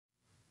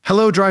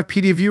Hello,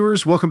 Drivepedia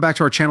viewers. Welcome back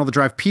to our channel, The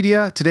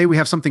Drivepedia. Today we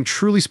have something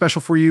truly special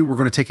for you. We're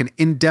going to take an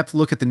in-depth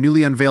look at the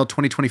newly unveiled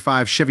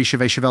 2025 Chevy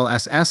Chevelle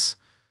SS.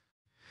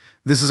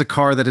 This is a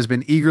car that has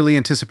been eagerly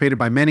anticipated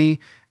by many,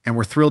 and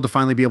we're thrilled to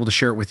finally be able to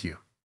share it with you.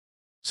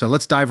 So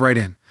let's dive right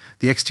in.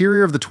 The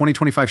exterior of the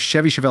 2025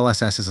 Chevy Chevelle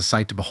SS is a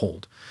sight to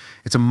behold.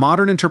 It's a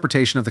modern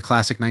interpretation of the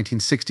classic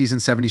 1960s and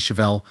 70s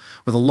Chevelle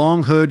with a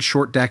long hood,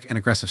 short deck, and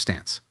aggressive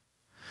stance.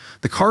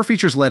 The car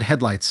features LED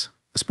headlights,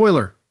 a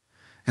spoiler,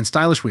 and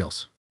stylish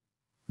wheels.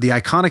 The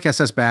iconic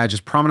SS badge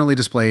is prominently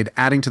displayed,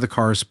 adding to the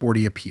car's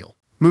sporty appeal.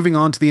 Moving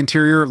on to the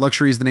interior,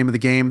 luxury is the name of the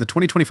game. The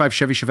 2025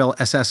 Chevy Chevelle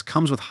SS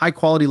comes with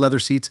high-quality leather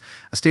seats,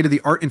 a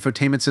state-of-the-art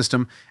infotainment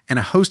system, and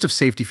a host of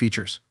safety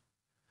features.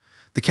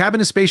 The cabin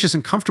is spacious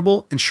and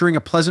comfortable, ensuring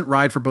a pleasant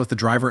ride for both the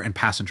driver and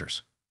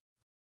passengers.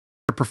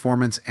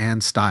 Performance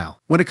and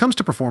style. When it comes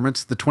to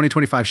performance, the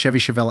 2025 Chevy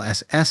Chevelle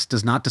SS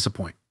does not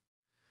disappoint.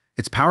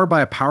 It's powered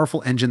by a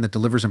powerful engine that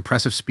delivers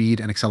impressive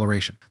speed and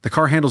acceleration. The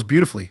car handles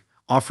beautifully,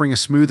 offering a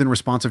smooth and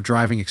responsive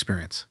driving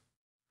experience.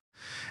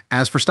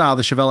 As for style,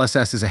 the Chevelle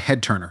SS is a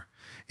head-turner.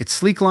 Its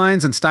sleek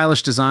lines and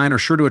stylish design are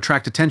sure to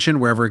attract attention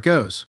wherever it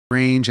goes.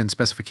 Range and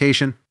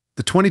specification.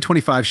 The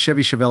 2025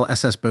 Chevy Chevelle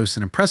SS boasts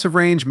an impressive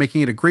range,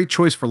 making it a great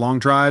choice for long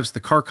drives. The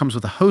car comes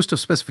with a host of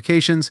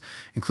specifications,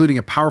 including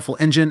a powerful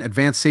engine,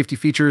 advanced safety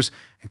features,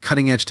 and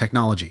cutting-edge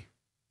technology.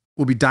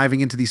 We'll be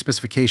diving into these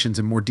specifications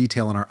in more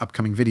detail in our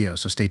upcoming video,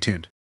 so stay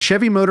tuned.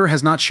 Chevy Motor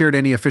has not shared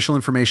any official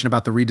information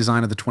about the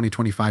redesign of the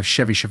 2025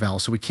 Chevy Chevelle,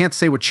 so we can't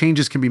say what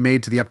changes can be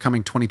made to the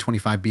upcoming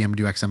 2025 BMW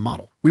XM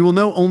model. We will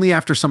know only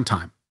after some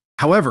time.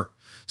 However,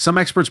 some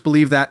experts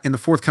believe that in the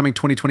forthcoming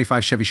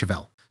 2025 Chevy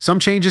Chevelle, some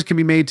changes can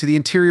be made to the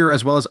interior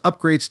as well as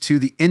upgrades to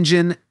the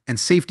engine and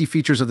safety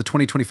features of the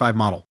 2025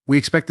 model. We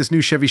expect this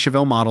new Chevy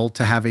Chevelle model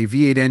to have a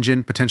V8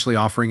 engine, potentially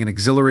offering an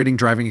exhilarating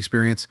driving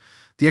experience.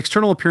 The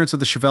external appearance of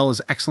the Chevelle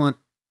is excellent,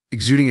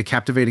 exuding a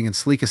captivating and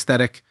sleek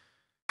aesthetic.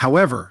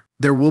 However,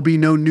 there will be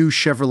no new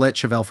Chevrolet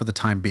Chevelle for the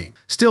time being.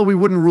 Still, we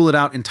wouldn't rule it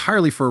out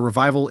entirely for a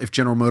revival if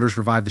General Motors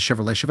revived the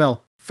Chevrolet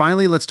Chevelle.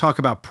 Finally, let's talk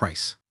about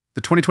price. The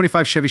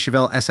 2025 Chevy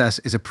Chevelle SS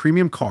is a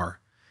premium car,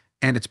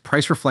 and its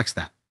price reflects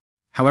that.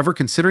 However,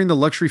 considering the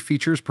luxury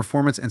features,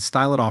 performance, and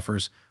style it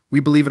offers, we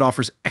believe it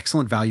offers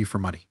excellent value for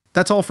money.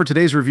 That's all for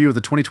today's review of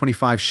the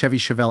 2025 Chevy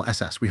Chevelle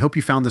SS. We hope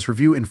you found this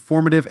review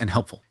informative and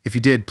helpful. If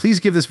you did, please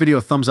give this video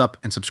a thumbs up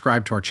and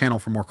subscribe to our channel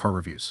for more car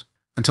reviews.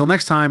 Until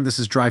next time, this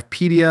is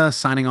Drivepedia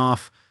signing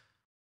off.